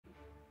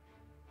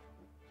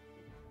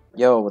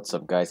Yo, what's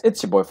up guys?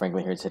 It's your boy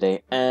Franklin here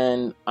today,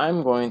 and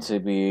I'm going to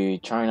be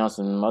trying out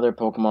some other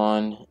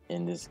Pokemon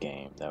in this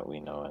game that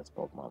we know as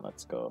Pokemon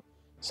Let's Go.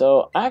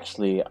 So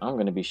actually, I'm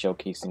going to be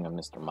showcasing a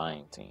Mr.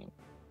 Mime team.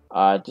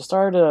 Just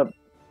started to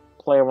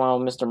play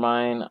around with Mr.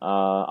 Mime.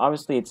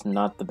 Obviously it's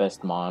not the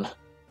best mon,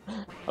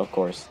 of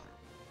course.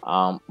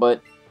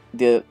 But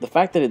the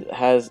fact that it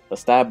has a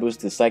stat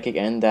boost to Psychic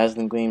and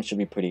Dazzling Gleam should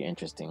be pretty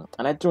interesting.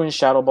 And I threw in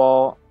Shadow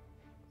Ball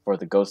for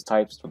the ghost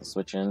types for the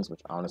switch-ins, which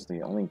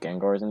honestly only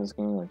Gengar is in this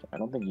game, which I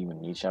don't think you even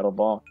need Shadow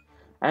Ball,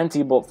 and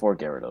T-Bolt for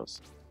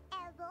Gyarados.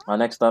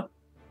 Next up,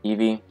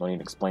 Eevee. Don't need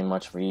to explain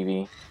much for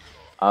Eevee.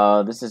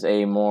 This is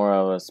a more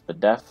of a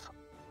Spadef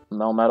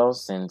Melmetal,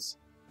 since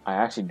I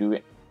actually do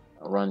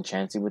run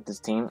Chansey with this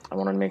team. I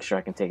want to make sure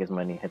I can take as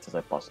many hits as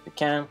I possibly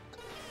can.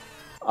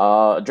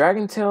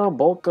 Dragon Tail,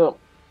 Bulk Up,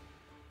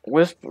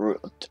 Wisp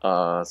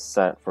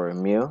set for a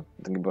Mew.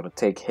 To be able to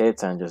take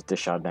hits and just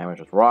dish out damage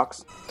with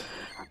rocks.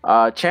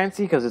 Chansey,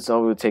 because it's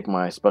able to take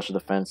my special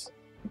defense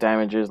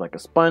damages like a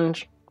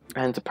sponge,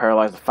 and to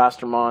paralyze the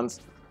faster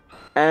mons.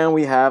 And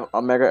we have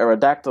a Mega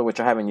Aerodactyl,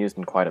 which I haven't used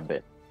in quite a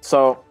bit.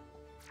 So,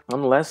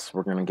 nonetheless,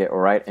 we're gonna get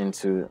right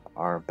into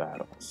our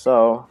battle.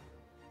 So,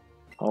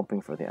 hoping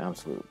for the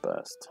absolute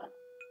best.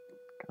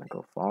 Gonna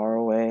go far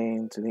away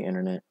into the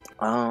internet.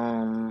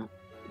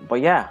 But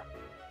yeah,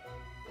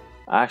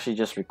 I actually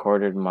just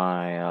recorded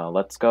my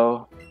Let's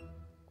Go,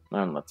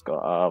 my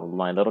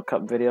Little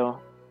Cup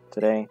video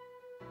today.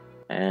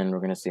 And we're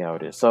gonna see how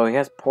it is. So he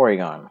has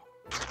Porygon.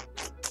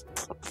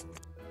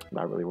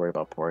 Not really worried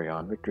about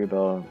Porygon. Victory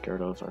Bell,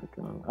 Gyarados,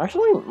 Articuno.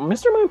 Actually,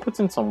 Mr. Mime puts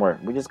in some work.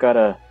 We just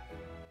gotta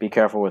be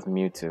careful with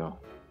Mewtwo.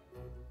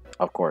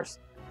 Of course.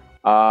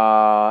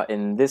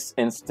 In this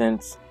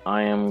instance,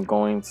 I am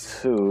going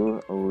to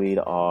lead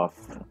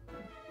off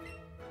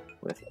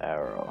with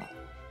Arrow.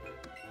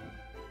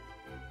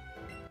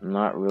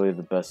 Not really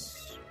the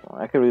best.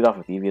 I could lead off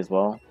with Eevee as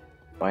well,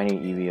 but I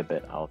need Eevee a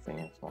bit healthy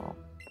as well.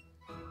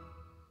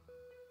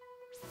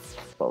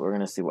 But we're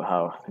gonna see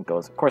how it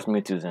goes. Of course,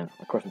 Mewtwo's in.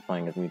 Of course, we're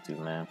playing as Mewtwo,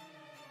 man.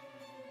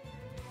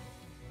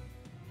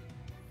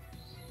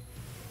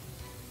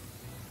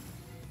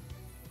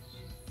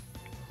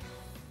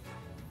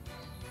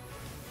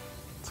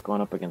 It's going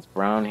up against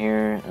Brown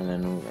here, and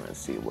then we're gonna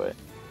see what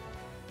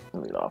we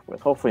lead off with.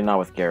 Hopefully, not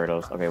with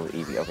Gyarados. Okay, with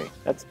Eevee. Okay,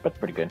 that's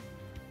pretty good.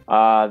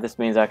 This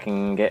means I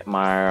can get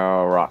my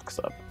rocks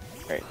up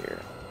right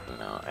here.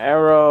 Now,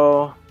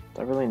 Arrow.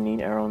 Do I really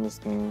need Arrow in this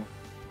game?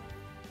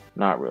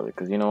 Not really,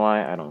 because you know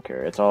why? I don't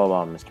care. It's all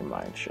about Mr.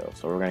 Mime's show.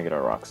 So we're going to get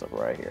our rocks up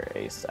right here,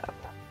 ASAP.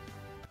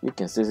 You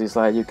can Sissy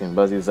Slide, you can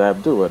Buzzy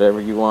Zap, do whatever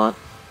you want.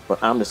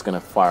 But I'm just going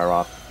to fire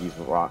off these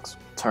rocks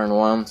turn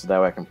one, so that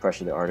way I can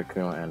pressure the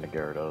Articuno and the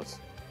Gyarados.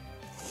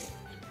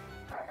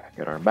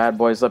 Get our bad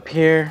boys up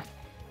here.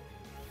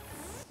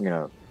 You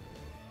know,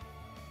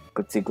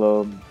 Glitzy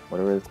Globe,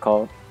 whatever it's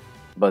called.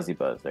 Buzzy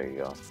Buzz, there you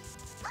go.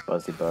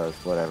 Buzzy Buzz,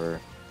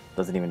 whatever.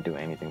 Doesn't even do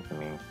anything for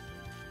me.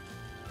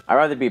 I'd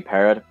rather be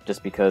parried,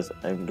 just because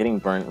getting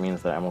burnt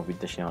means that I won't be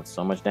dishing out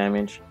so much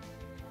damage.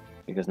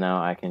 Because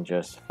now I can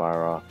just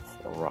fire off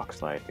a Rock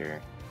Slide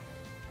here.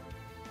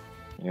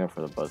 And go for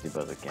the Buzzy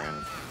Buzz again.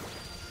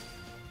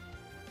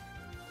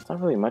 It's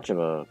not really much of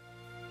a...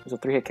 It's a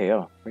 3-hit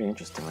KO. Pretty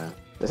interesting, man.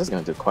 This is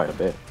going to do quite a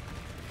bit.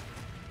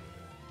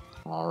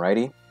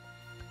 Alrighty.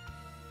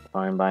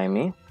 Fine by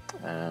me.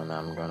 And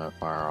I'm going to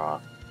fire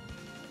off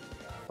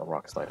a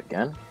Rock Slide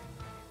again.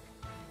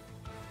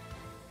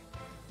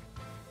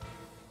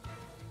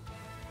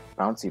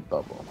 Bouncy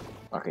Bubble.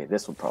 Okay,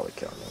 this will probably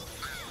kill me.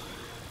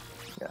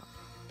 Yeah.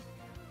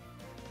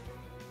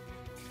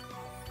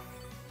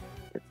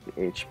 Get the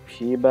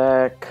HP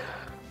back.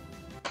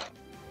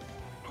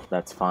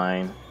 That's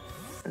fine.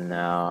 And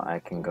now I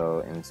can go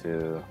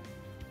into...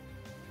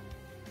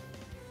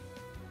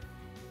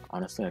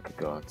 Honestly, I could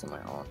go into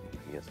my own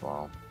Eevee as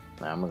well.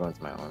 Now I'm going to go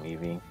into my own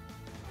Eevee.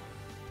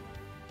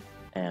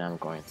 And I'm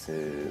going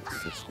to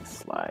Sissy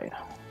Slide.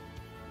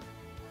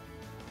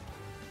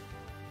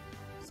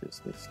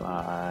 Sissy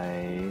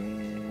Slide.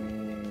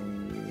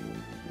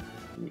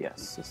 Yes,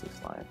 Sissy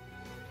Slide.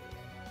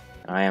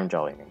 I am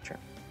Jolly Nature.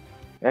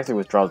 It actually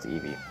withdraws the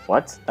Eevee.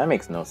 What? That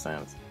makes no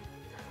sense.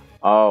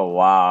 Oh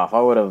wow, if I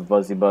would have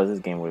Buzzy Buzz, this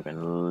game would have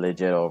been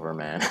legit over,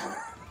 man.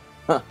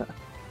 So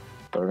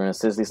we're gonna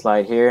Sissy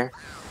Slide here.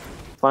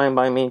 Fine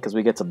by me, because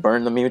we get to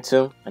burn the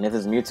Mewtwo. And if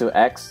it's Mewtwo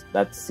X,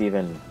 that's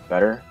even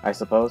better, I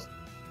suppose.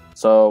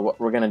 So what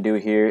we're gonna do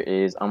here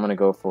is I'm gonna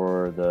go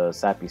for the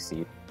Sappy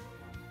Seed.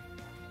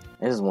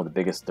 This is one of the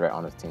biggest threat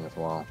on this team as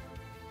well.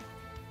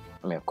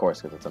 I mean, of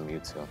course, because it's a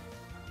Mewtwo.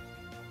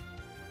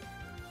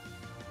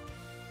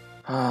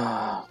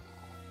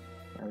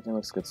 Everything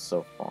looks good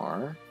so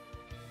far.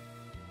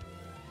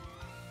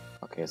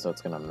 Okay, so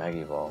it's gonna Mega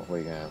Evolve. What are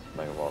you gonna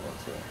Mega Evolve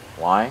into?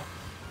 Y?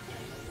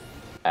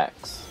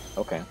 X.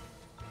 Okay.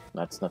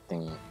 That's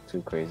nothing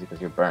too crazy because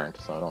you're burnt,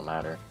 so it don't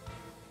matter.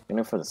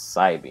 Going for the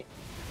Psybe.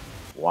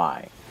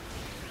 Y.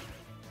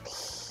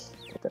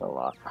 I did a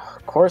lot.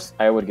 Of course,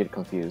 I would get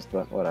confused,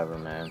 but whatever,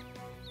 man.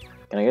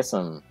 Can I get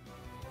some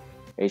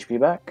HP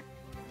back?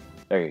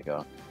 There you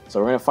go. So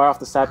we're gonna fire off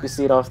the Sappy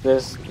Seed off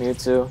this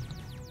Mewtwo.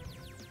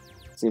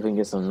 See if we can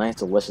get some nice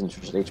delicious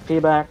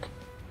HP back.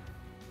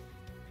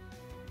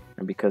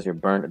 And because you're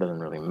burnt, it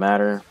doesn't really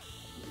matter.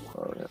 So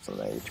we're gonna get some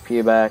of that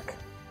HP back.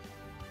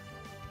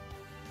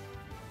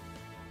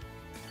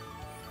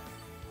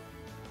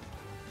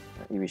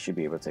 Eevee should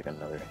be able to take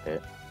another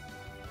hit.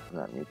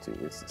 Not Mewtwo,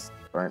 it's just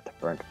burnt.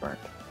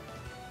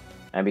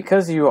 And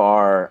because you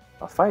are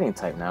a fighting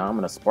type now, I'm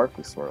gonna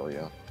Sparkly Swirl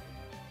you.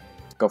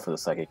 Go for the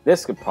Psychic.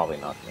 This could probably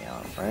knock me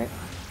out, right?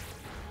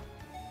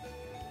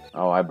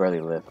 Oh, I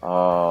barely live.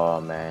 Oh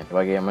man, am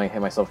I gonna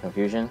hit myself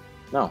confusion?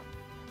 No.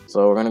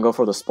 So we're gonna go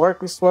for the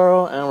Sparkly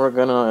Swirl, and we're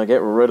gonna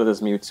get rid of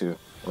this Mewtwo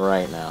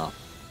right now.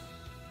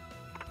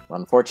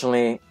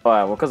 Unfortunately,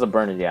 well, because of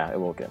burn, yeah, it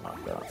will get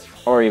knocked out,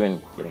 or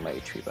even getting my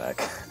HP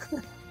back.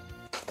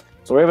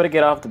 So we're able to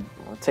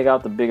take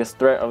out the biggest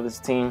threat of this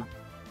team.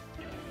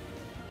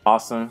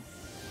 Awesome.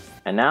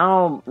 And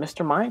now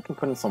Mr. Mime can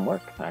put in some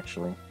work,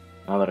 actually.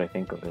 Now that I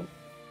think of it,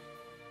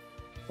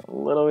 a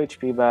little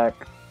HP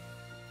back.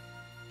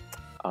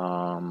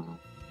 But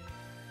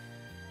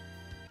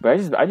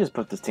I just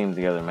put this team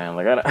together, man.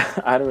 Like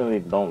I really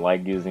don't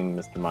like using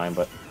Mr. Mime,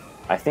 but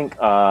I think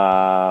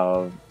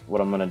what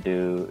I'm gonna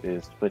do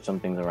is switch some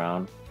things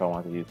around if I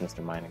want to use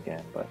Mr. Mime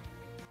again. But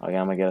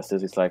again, I'm gonna get a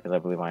Scizzy Slide because I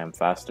believe I am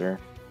faster.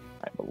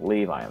 If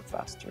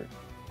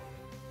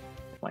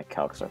my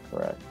calcs are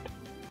correct.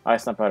 I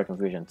snapped out of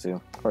confusion too.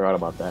 Forgot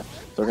about that.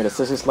 So we're gonna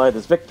Scizzy Slide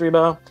this Victory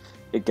Bell.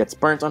 It gets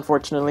burnt,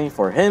 unfortunately,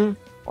 for him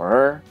or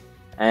her,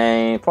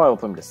 and probably will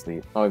put him to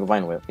sleep. Oh,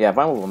 Vine Whip. Yeah,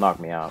 Vine Whip will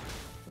knock me out.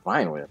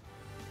 Vine Whip.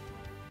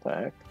 What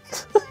the heck?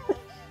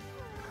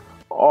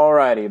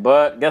 Alrighty,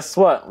 but guess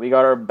what? We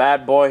got our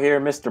bad boy here,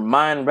 Mr.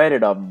 Mime, ready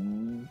to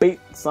beat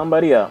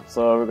somebody up.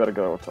 So we're gonna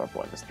go to our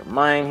boy, Mr.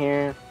 Mime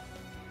here.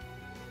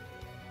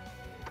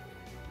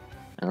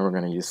 And we're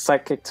gonna use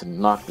Psychic to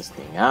knock this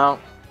thing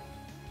out.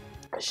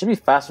 It should be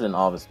faster than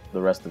all of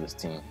the rest of his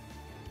team.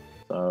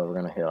 So we're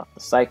gonna hit off the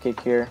Psychic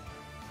here.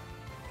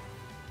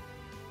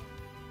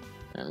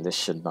 And this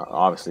should not,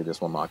 obviously this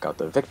will knock out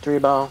the Victory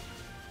Bell.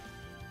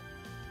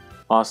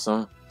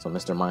 Awesome. So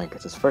Mr. Mime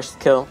gets his first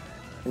kill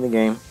in the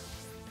game.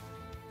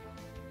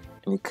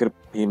 And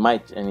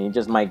he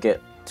just might get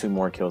 2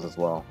 more kills as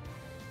well.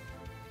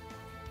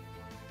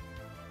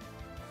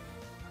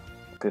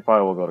 He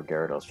probably will go to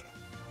Gyarados.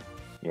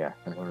 Yeah,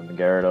 and go to the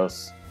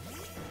Gyarados.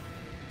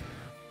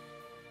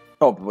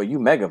 Oh, but you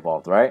Mega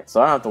Evolved, right?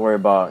 So I don't have to worry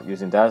about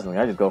using Dazzling.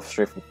 I just go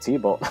straight for the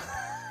T-Bolt.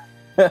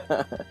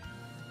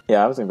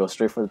 Yeah, I was gonna go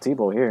straight for the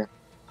T-Bolt here.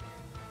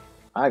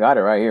 I got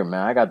it right here,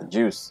 man. I got the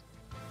juice.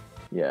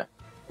 Yeah,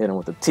 hit him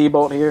with the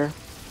T-Bolt here.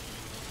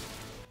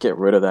 Get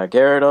rid of that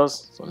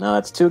Gyarados. So now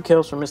that's 2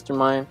 kills for Mr.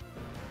 Mime.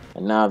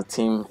 And now his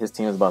team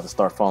is about to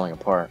start falling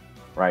apart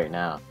right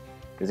now.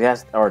 Because he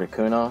has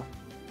Articuno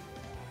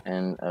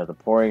and the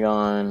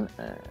Porygon,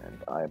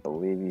 and I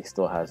believe he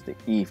still has the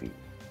Eevee.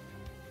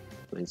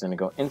 So he's going to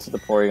go into the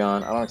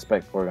Porygon. I don't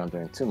expect Porygon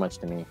doing too much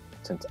to me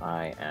since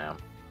I am.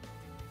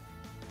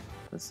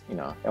 You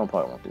know, it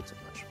probably won't do too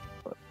much.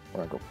 But we're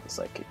going to go for the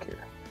Psychic here.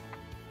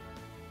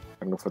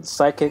 We're going to go for the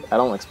Psychic. I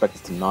don't expect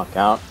it to knock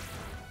out.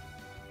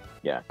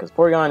 Yeah, because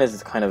Porygon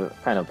is kind of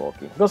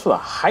bulky. It goes for the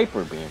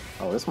Hyper Beam.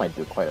 Oh, this might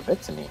do quite a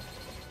bit to me.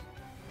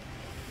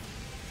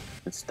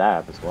 It's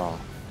Stab as well.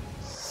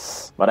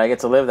 But I get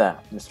to live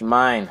that. Mr.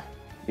 Mime,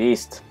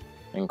 Beast,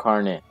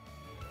 Incarnate,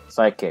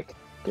 Psychic.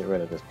 Get rid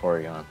of this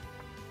Porygon.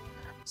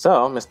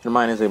 So, Mr.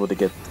 Mime is able to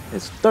get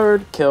his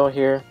 3rd kill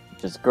here,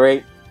 which is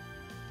great.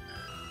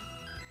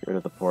 Get rid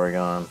of the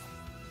Porygon.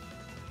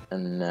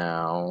 And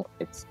now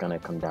it's going to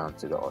come down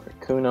to the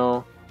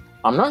Articuno.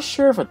 I'm not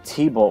sure if a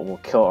T-Bolt will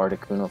kill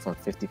Articuno from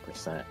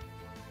 50%.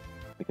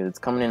 Because it's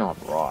coming in on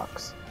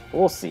rocks.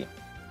 We'll see.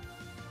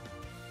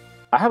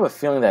 I have a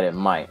feeling that it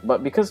might.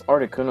 But because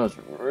Articuno is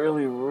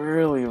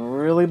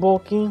really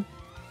bulky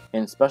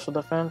in special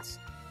defense,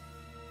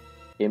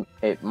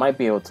 it might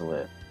be able to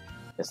live.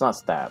 It's not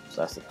Stab,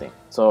 so that's the thing.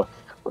 So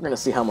we're going to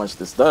see how much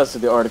this does to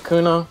the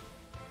Articuno.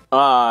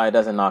 It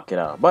doesn't knock it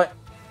out. But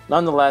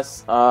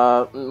nonetheless,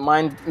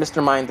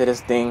 Mr. Mime did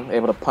his thing.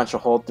 Able to punch a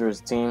hole through his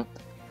team.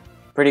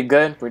 Pretty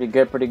good.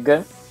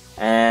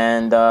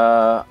 And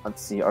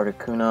let's see,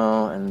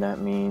 Articuno, and that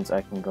means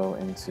I can go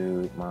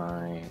into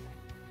my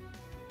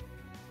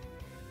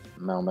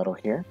Melmetal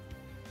here.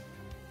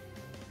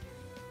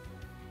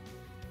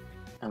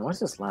 And what's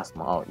this last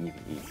one? Oh, Eevee.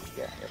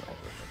 Yeah, here, right here.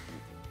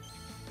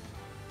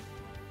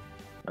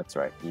 That's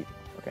right, Eevee.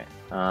 Okay.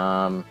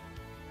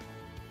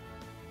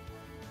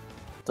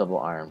 Double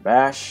Iron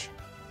Bash.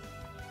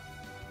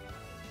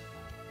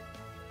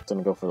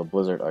 Gonna go for the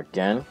Blizzard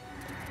again.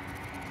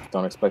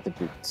 Don't expect it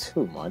to do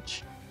too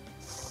much.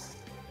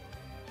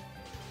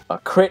 A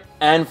crit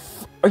and...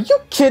 Are you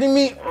kidding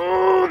me?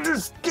 Oh,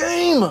 this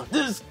game!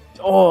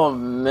 Oh,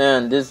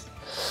 man, this...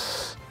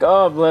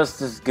 God bless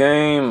this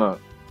game.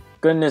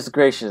 Goodness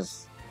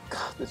gracious.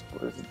 God, this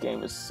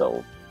game is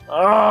so...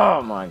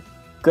 Oh, my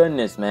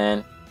goodness,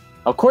 man.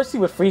 Of course he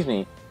would freeze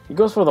me. He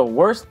goes for the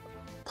worst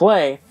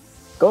play.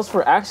 Goes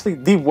for actually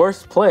the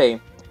worst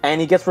play. And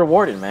he gets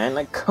rewarded, man.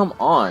 Like, come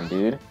on,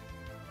 dude.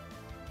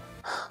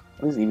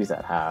 These Eevees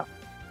at half.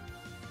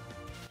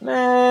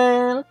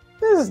 Man,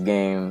 this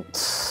game...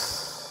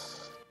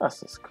 That's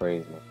just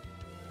crazy.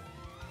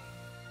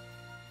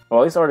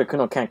 Well, at least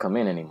Articuno can't come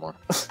in anymore.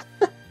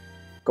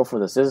 Go for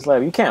the Scissor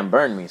Slap. You can't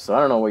burn me, so I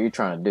don't know what you're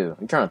trying to do.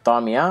 You trying to thaw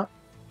me out?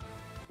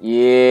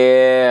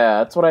 Yeah,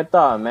 that's what I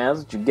thought, man.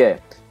 That's what you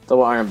get.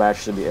 Double Iron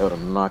Bash should be able to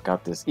knock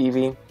out this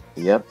Eevee.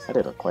 Yep, I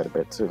did it quite a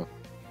bit, too.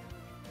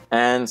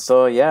 And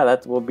so, yeah,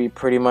 that will be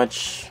pretty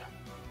much...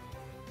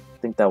 I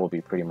think that will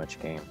be pretty much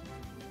game.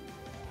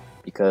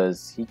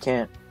 Because he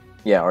can't...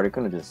 Yeah,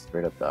 Articuno just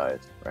straight up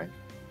dies, right?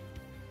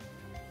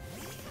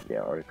 Yeah,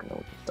 Articuno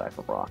would just die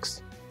from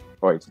rocks.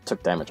 Or he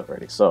took damage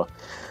already. So,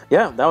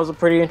 yeah, that was a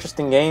pretty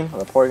interesting game.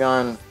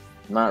 Porygon,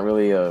 not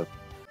really a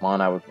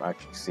mon I would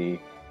actually see.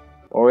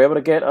 But we're able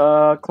to get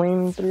a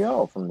clean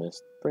 3-0 from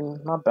this.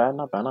 Not bad,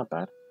 not bad, not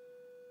bad.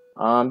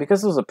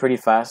 Because it was a pretty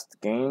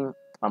fast game,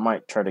 I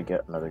might try to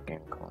get another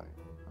game going.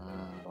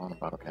 On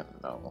about again,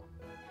 no.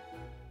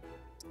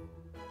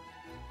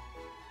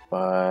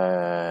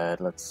 But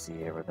let's see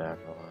where that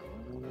going.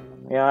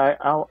 Yeah,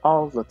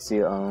 I'll let's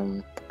see.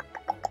 Let's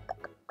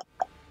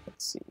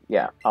see.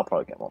 Yeah, I'll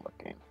probably get one more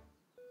game.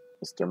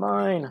 Mr.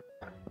 Mine.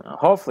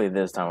 Hopefully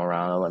this time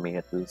around, they'll let me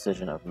get the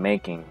decision of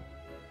making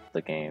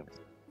the game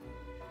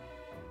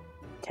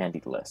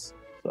candy-less.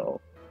 So,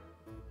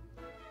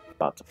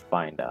 about to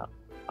find out.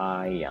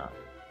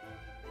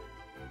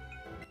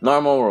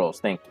 Normal rules,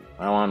 thank you.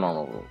 I want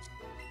normal rules.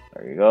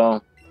 There you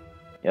go.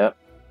 Yep.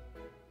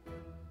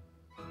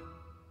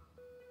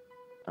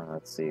 And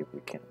let's see if we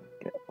can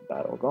get a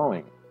battle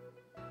going.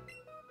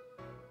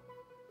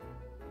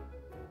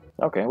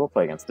 Okay, we'll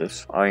play against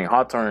this. I mean,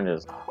 Hot Turn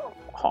is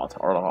hot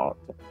or hot.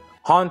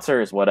 Haunter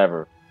is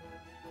whatever.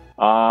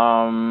 But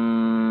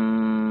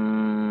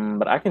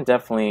I can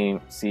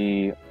definitely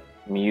see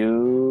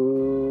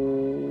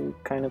Mew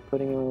kind of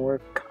putting in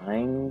work.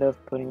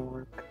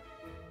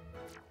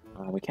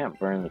 We can't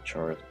burn the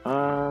chores.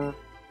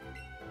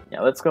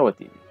 Yeah, let's go with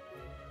Eevee.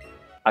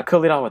 I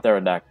could lead on with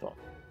Aerodactyl.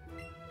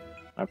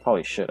 I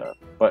probably should have,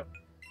 but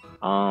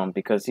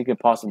because he could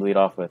possibly lead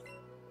off with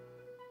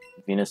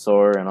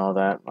Venusaur and all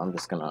that, I'm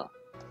just gonna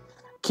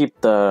keep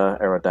the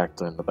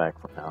Aerodactyl in the back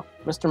for now.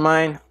 Mr.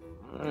 Mine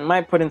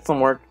might put in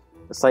some work.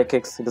 The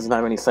Psychics, he doesn't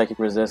have any Psychic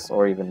resists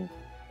or even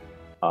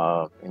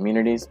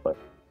immunities, but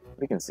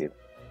we can see.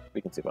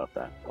 We can see about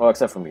that. Well,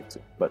 except for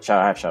Mewtwo, but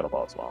I have Shadow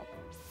Ball as well.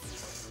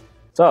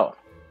 So,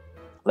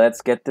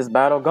 let's get this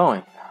battle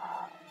going.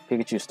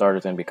 Pikachu starter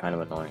is going to be kind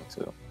of annoying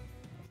too.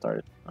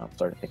 I'm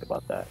starting to think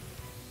about that.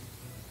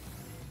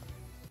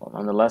 Well,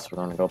 nonetheless, we're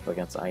going to go up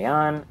against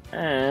Ion,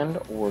 and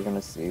we're going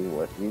to see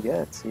what he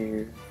gets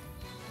here.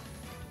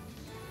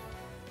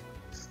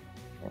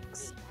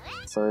 Next.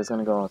 So he's going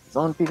to go with his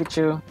own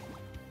Pikachu.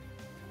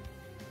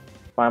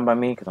 Fine by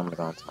me, because I'm going to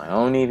go into my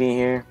own Eevee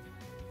here.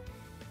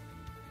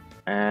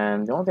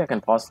 And the only thing I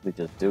can possibly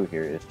just do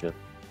here is just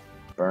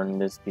burn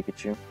this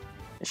Pikachu.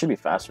 It should be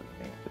faster than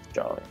me if it's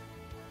Jolly.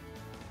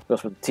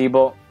 Goes for the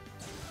T-Bolt.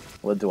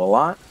 Will do a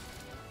lot.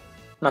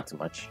 Not too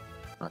much.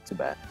 Not too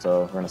bad.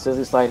 So we're going to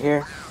Scissor Slide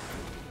here.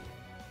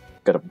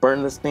 Gotta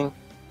burn this thing.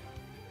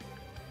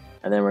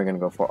 And then we're going to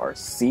go for our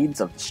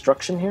Seeds of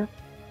Destruction here.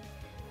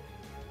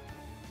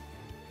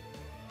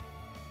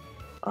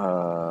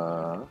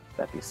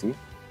 That PC.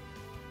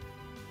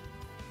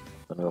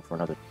 Gonna go for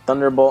another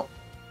Thunderbolt.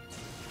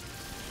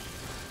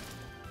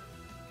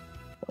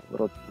 A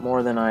little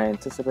more than I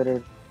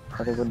anticipated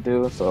what it would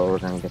do, so we're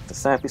gonna get the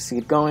Sappy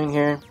Seed going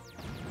here.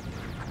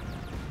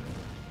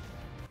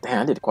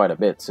 Damn, I did quite a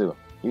bit too.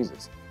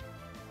 Jesus.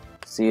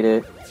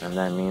 Seeded, and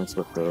that means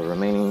with the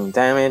remaining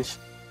damage,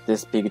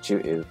 this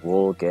Pikachu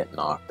will get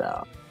knocked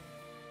out.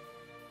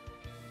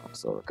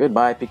 So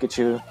goodbye,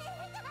 Pikachu.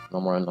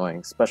 No more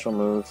annoying special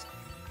moves.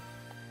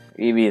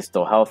 Eevee is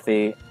still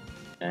healthy,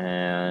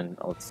 and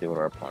let's see what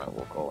our opponent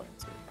will go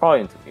into.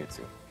 Probably into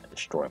Mewtwo and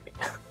destroy me.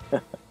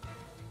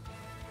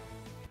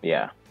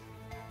 Yeah.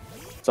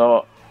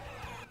 So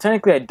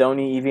technically I don't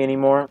need Eevee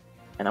anymore,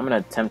 and I'm gonna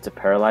attempt to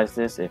paralyze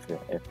this if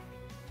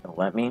it'll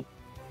let me.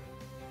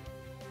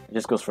 It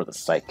just goes for the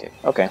Psychic.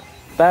 Okay,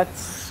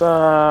 that's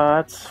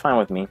fine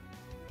with me,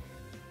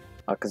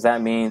 because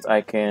that means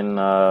I can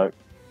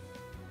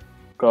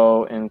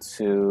go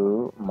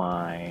into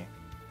my.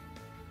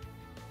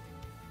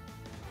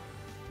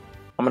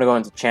 I'm gonna go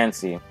into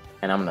Chansey,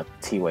 and I'm gonna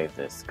T-Wave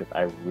this because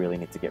I really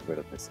need to get rid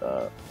of this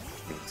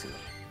Mewtwo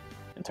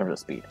in terms of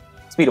speed.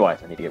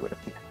 Speed-wise, I need to get rid of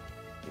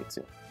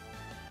Mewtwo.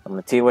 I'm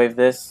gonna T-Wave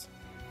this.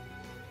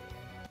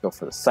 Go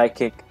for the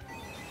Psychic.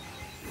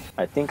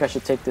 I think I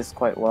should take this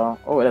quite well.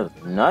 Oh, it does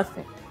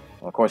nothing.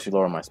 Well, of course, you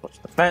lower my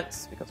special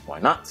defense because why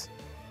not?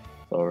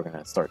 So we're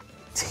gonna start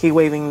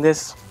T-Waving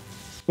this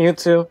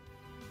Mewtwo,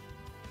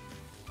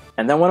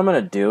 and then what I'm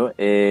gonna do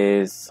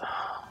is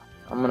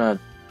I'm gonna.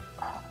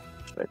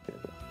 What should I do?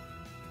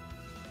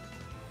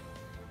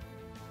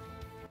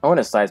 I want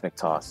a Seismic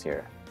Toss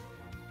here.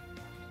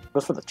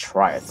 Goes for the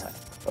Tri-Attack.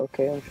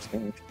 Okay,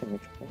 interesting.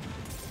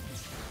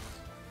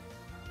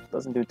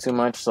 doesn't do too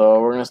much,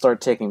 so we're gonna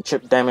start taking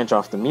chip damage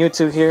off the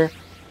Mewtwo here.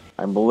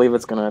 I believe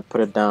it's gonna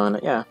put it down,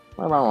 yeah,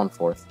 around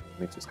 1/4.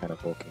 Mewtwo's kind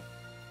of bulky.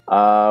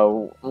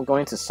 I'm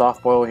going to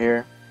soft boil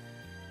here.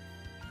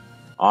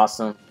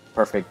 Awesome,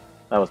 perfect.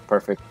 That was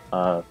perfect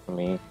for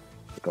me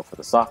to go for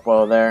the soft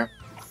boil there.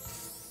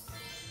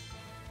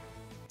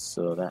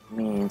 So that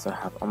means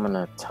I'm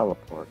gonna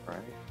teleport, right?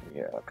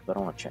 Yeah, because I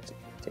don't want Chansey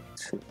to take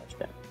too much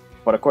damage.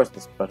 But of course,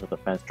 the special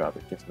defense drop,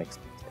 it just makes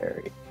me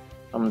scary.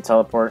 I'm gonna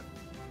teleport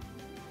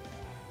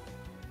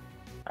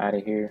out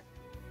of here.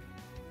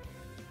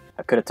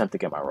 I could attempt to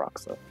get my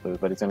rocks up,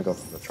 but he's gonna go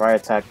for the try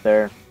attack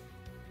there.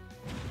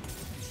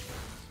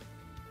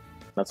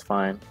 That's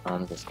fine.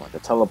 I'm just going to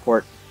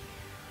teleport.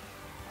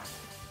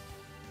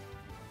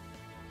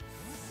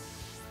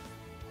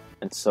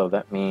 And so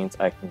that means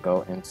I can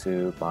go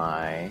into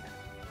my...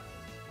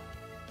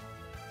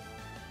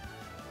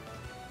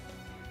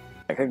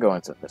 I could go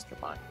into Mr.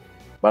 Mime,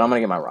 but I'm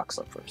gonna get my rocks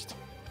up first.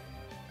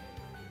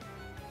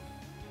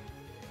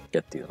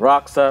 Get these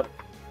rocks up.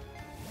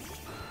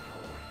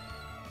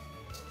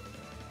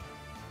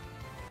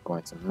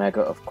 Going to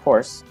Mega, of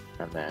course,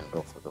 and then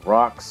go for the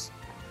rocks.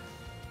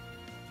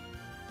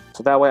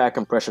 So that way I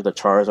can pressure the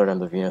Charizard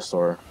and the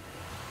Venusaur.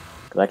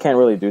 Because I can't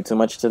really do too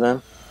much to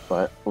them,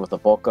 but with the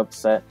bulk up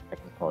set, I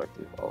can probably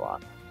do a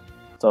lot.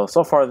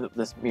 So far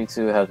this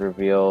Mewtwo has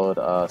revealed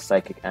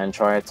Psychic and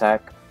Tri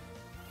Attack.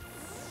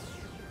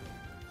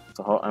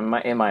 So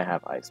it might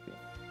have Ice Beam.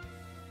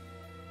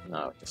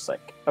 No, just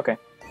Psychic. Okay.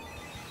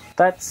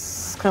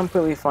 That's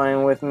completely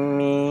fine with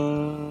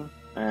me.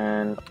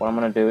 And what I'm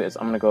going to do is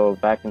I'm going to go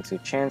back into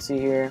Chansey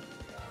here.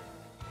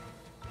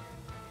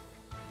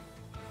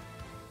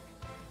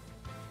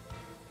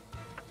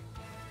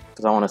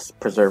 Because I want to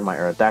preserve my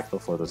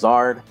Aerodactyl for the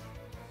Zard.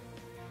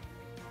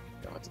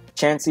 Go into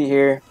Chansey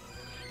here.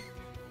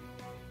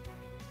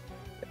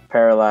 Get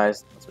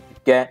paralyzed. That's what you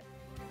get.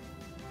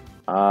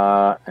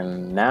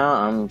 And now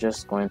I'm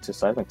just going to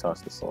Seismic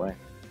Toss this away.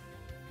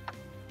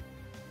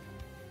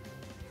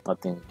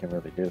 Nothing you can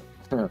really do.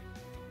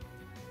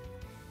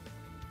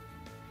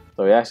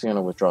 So we're actually going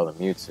to withdraw the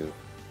Mewtwo.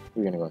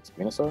 We're going to go into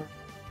Venusaur?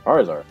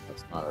 Charizard.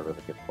 That's not a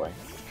really good play.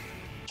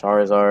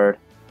 Charizard.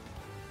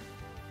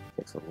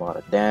 Takes a lot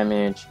of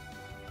damage.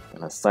 I'm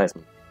going to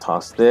Seismic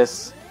Toss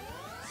this.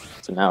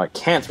 So now it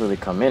can't really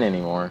come in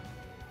anymore.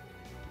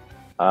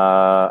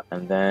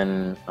 And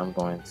then I'm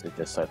going to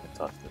just Seismic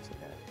Toss this again.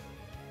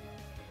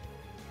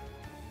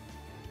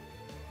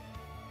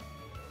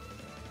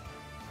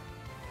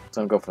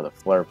 So I'm going to go for the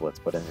Flare Blitz,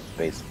 but in its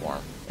base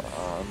form.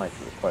 It might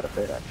do quite a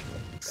bit,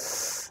 actually.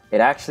 It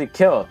actually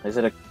killed.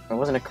 It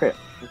wasn't a crit.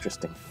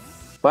 Interesting.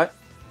 But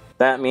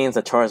that means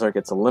that Charizard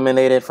gets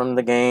eliminated from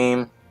the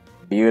game.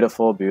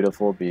 Beautiful,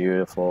 beautiful,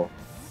 beautiful.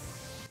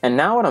 And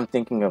now what I'm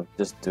thinking of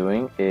just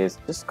doing is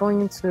just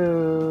going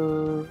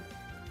into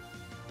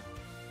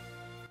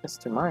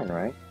Mr. Mime,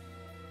 right?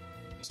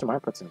 Mr. Mime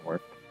puts in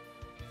work.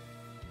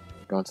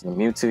 Going to the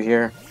Mewtwo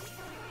here.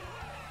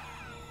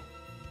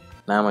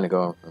 Now I'm going to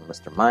go for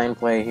Mr. Mime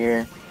play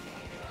here.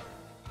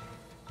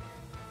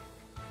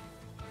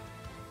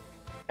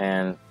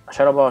 And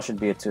Shadow Ball should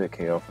be a 2-hit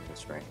KO from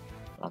this range.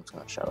 I'm just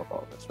going to Shadow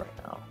Ball this right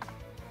now.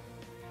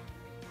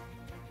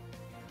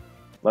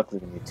 Luckily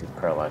the Mewtwo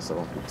paralyzed, so it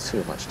won't do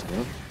too much to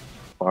me.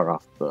 Far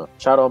off the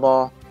Shadow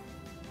Ball.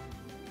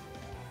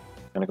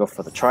 Gonna go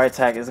for the Tri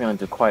Attack. It's gonna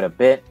do quite a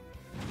bit.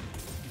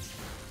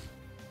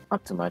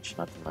 Not too much,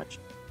 not too much.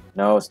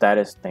 No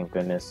status, thank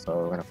goodness. So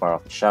we're gonna fire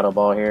off the Shadow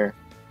Ball here.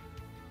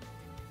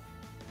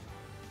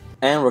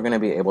 And we're gonna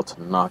be able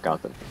to knock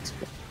out the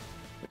Mewtwo,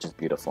 which is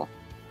beautiful.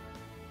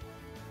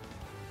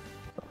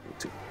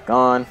 Mewtwo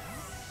gone.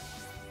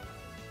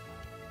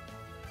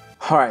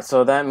 Alright,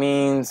 so that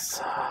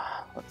means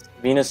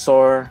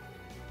Venusaur,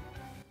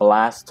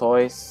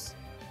 Blastoise,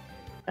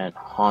 and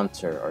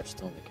Haunter are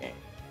still in the game.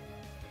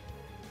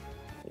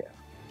 Yeah,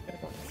 I'm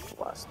gonna go with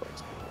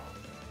Blastoise.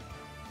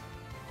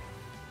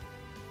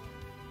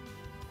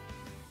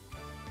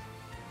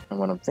 And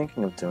what I'm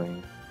thinking of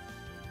doing,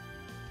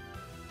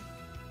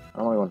 I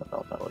don't really want to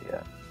Melt Metal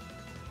yet.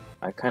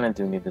 I kind of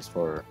do need this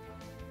for...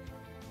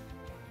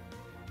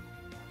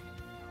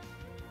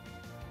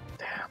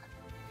 Damn.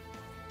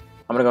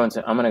 I'm gonna go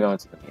into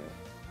the Mew.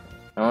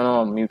 I don't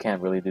know, Mew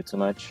can't really do too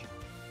much.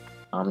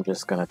 I'm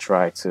just gonna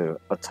try to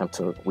attempt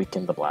to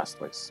weaken the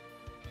Blastoise.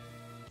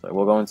 So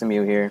we'll go into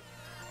Mew here.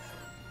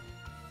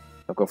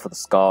 I'll go for the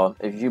Scald.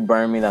 If you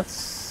burn me,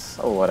 that's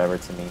whatever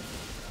to me.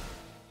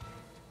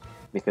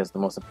 Because the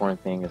most important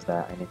thing is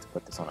that I need to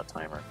put this on a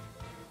timer.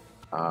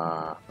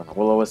 I'm gonna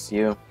Will-O-Wisp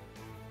you.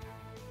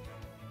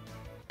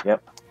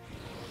 Yep.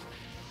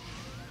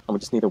 I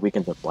would just need to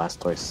weaken the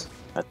Blastoise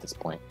at this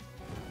point,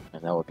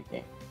 and that would be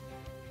game.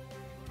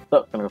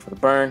 So, I'm gonna go for the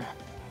burn.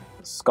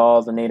 The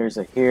Scaldinators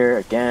are here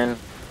again.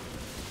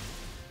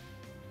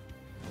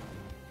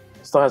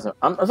 Still hasn't.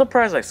 I'm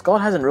surprised. Like Scald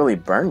hasn't really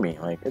burned me.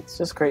 Like it's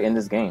just great in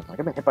this game. Like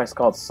I've been hit by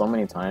Scald so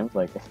many times.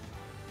 Like this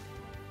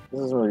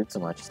doesn't really do too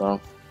much. So, I'm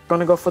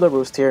gonna go for the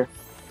Roost here,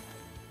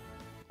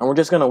 and we're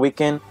just gonna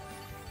weaken.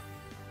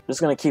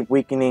 Just gonna keep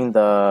weakening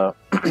the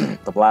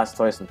the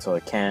Blastoise until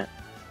it can't.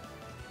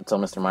 Until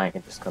Mr. Mime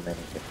can just come in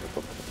and get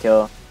the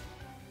kill.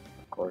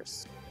 Of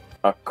course.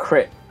 A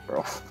crit,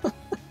 bro.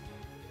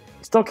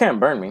 He still can't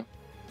burn me.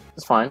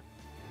 It's fine.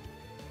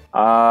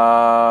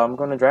 I'm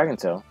going to Dragon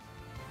Tail.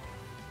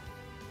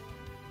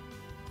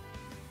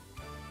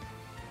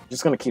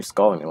 Just going to keep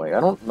sculling me. Like,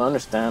 I don't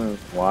understand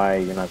why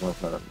you're not going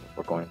to...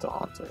 We're going to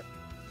Haunter.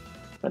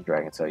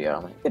 Dragon Tail, yeah.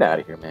 I'm like, get out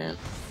of here, man.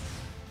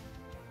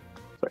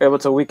 So we're able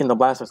to weaken the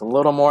Blastoise a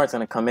little more. It's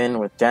going to come in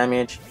with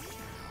damage.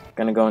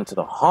 Going to go into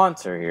the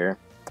Haunter here.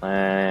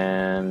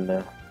 And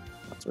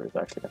that's where it's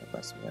actually going to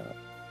mess me up.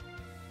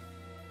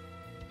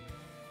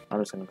 I'm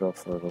just going to go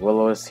for the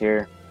Will-O-Wisp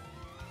here.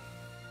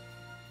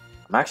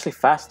 I'm actually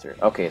faster.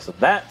 Okay, so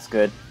that's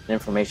good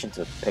information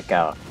to pick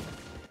out.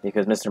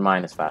 Because Mr.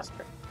 Mime is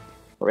faster.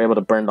 We're able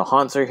to burn the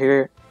Haunter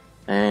here.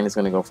 And he's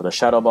going to go for the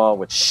Shadow Ball,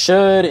 which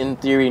should, in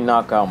theory,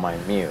 knock out my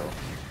Mew.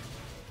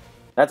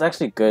 That's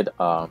actually good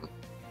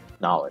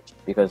knowledge.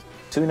 Because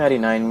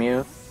 299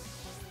 Mew.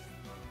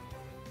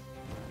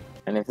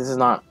 And if this is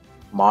not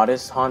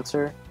Modest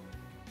Haunter,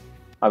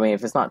 I mean,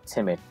 if it's not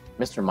timid,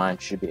 Mr. Mime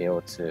should be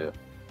able to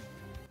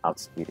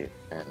outspeed it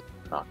and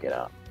knock it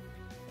out.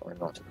 So we're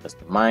going to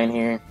Mr. Mime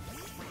here.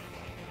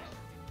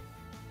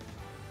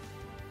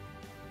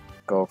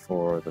 Go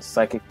for the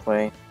Psychic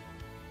play.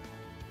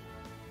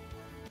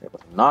 Able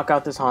to knock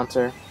out this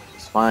Haunter.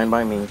 It's fine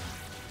by me.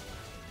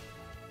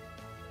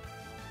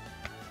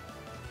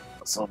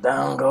 So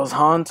down goes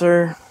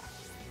Haunter.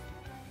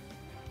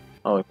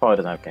 Oh, he probably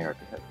doesn't have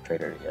character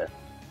trader yet.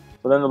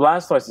 So then the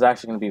Blastoise is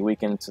actually going to be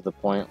weakened to the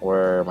point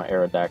where my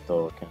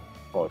Aerodactyl can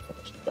probably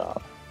finish the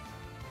job.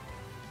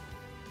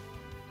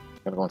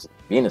 I'm going to go into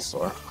the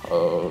Venusaur.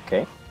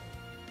 Okay.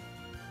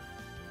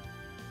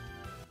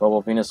 But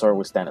will Venusaur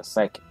withstand a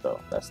Psychic though?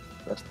 That's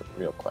the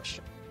real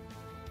question.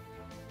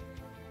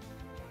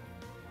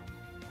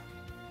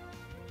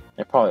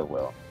 It probably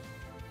will.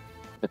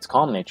 If it's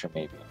Calm Nature,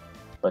 maybe.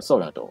 But it's still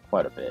going to do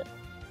quite a bit.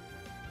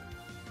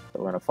 So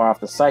we're going to fire off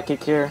the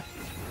Psychic here.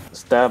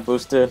 Stab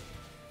boosted.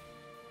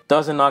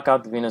 Doesn't knock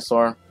out the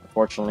Venusaur,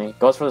 unfortunately.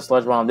 Goes for the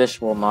Sludge Bomb. This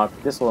will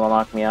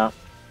knock me out.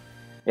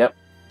 Yep.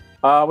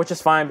 Which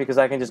is fine because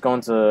I can just go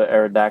into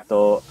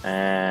Aerodactyl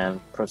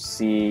and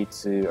proceed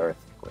to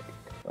Earthquake.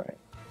 Right?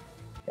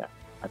 Yeah,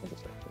 I think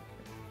it's Earthquake.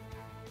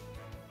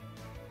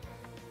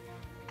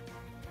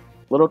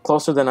 A little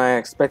closer than I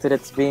expected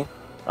it to be.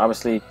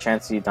 Obviously,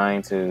 Chansey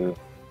dying to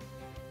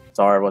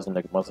Zara wasn't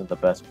the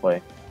best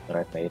play that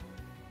I've made.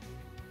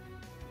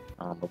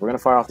 But we're gonna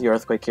fire off the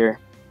Earthquake here.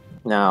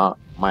 Now,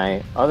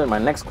 my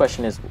next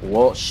question is,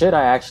 well, should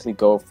I actually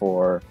go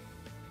for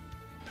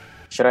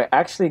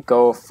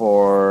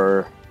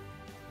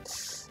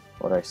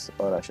what I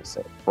should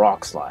say?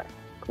 Rock Slide.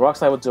 Rock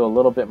Slide would do a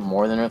little bit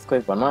more than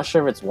Earthquake, but I'm not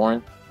sure if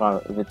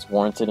it's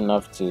warranted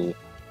enough to.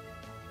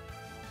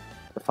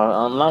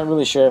 I'm not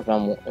really sure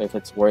if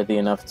it's worthy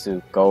enough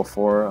to go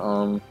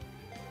for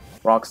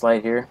Rock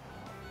Slide here.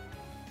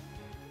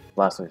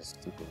 Blastoise is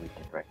super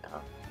weakened right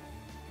now.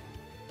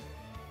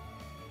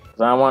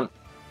 Because I want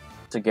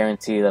to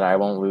guarantee that I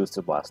won't lose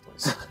to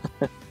Blastoise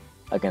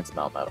against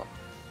Melmetal.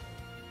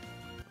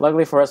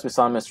 Luckily for us, we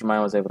saw Mr.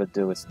 Mime was able to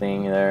do his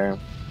thing there.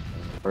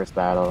 First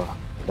battle,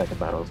 second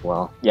battle as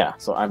well. Yeah,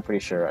 so I'm pretty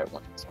sure I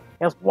won this one.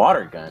 He has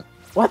Water Gun.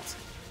 What?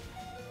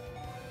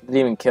 Didn't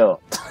even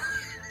kill.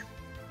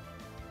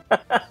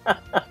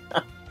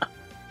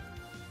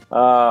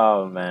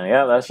 Oh man,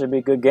 yeah, that should be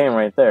a good game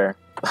right there.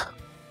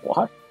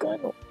 Water Gun?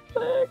 What the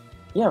heck?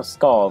 Yeah,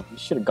 Scald. You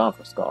should have gone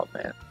for Scald,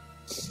 man.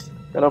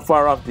 Gonna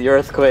fire off the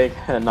Earthquake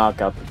and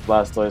knock out the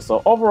Blastoise.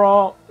 So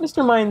overall,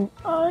 Mr. Mime,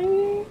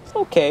 it's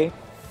okay.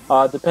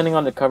 Depending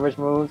on the coverage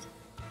moves,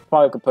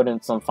 probably could put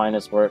in some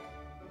finest work.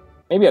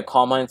 Maybe a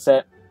Calm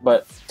Mindset,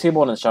 but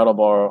T-Bolt and Shadow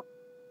Ball.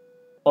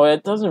 Oh,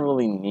 it doesn't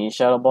really need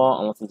Shadow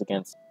Ball unless it's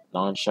against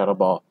non-Shadow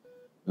Ball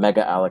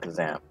Mega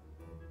Alakazam.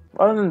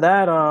 Other than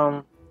that,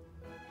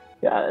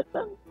 yeah,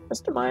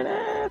 Mr. Mime,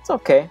 it's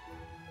okay.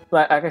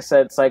 Like I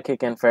said,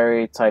 Psychic and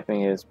Fairy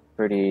typing is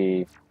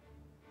pretty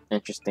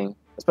interesting.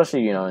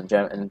 Especially, you know, in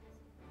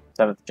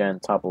 7th gen,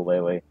 Tapu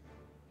Lele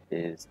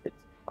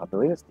I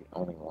believe it's the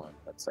only one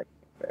that's Psychic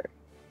and Fairy.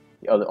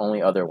 The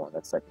only other one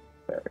that's Psychic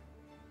and Fairy.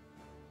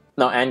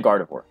 No, and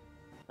Gardevoir.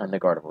 And the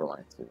Gardevoir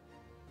line, too.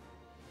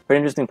 Pretty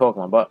interesting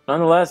Pokemon. But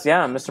nonetheless,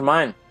 yeah, Mr.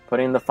 Mime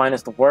putting in the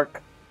finest of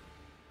work.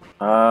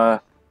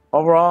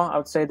 Overall, I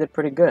would say did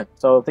pretty good.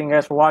 So, thank you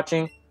guys for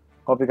watching.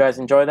 Hope you guys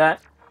enjoy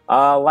that.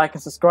 Like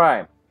and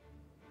subscribe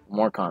for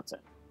more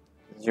content.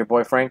 This is your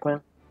boy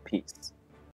Franklin. Peace.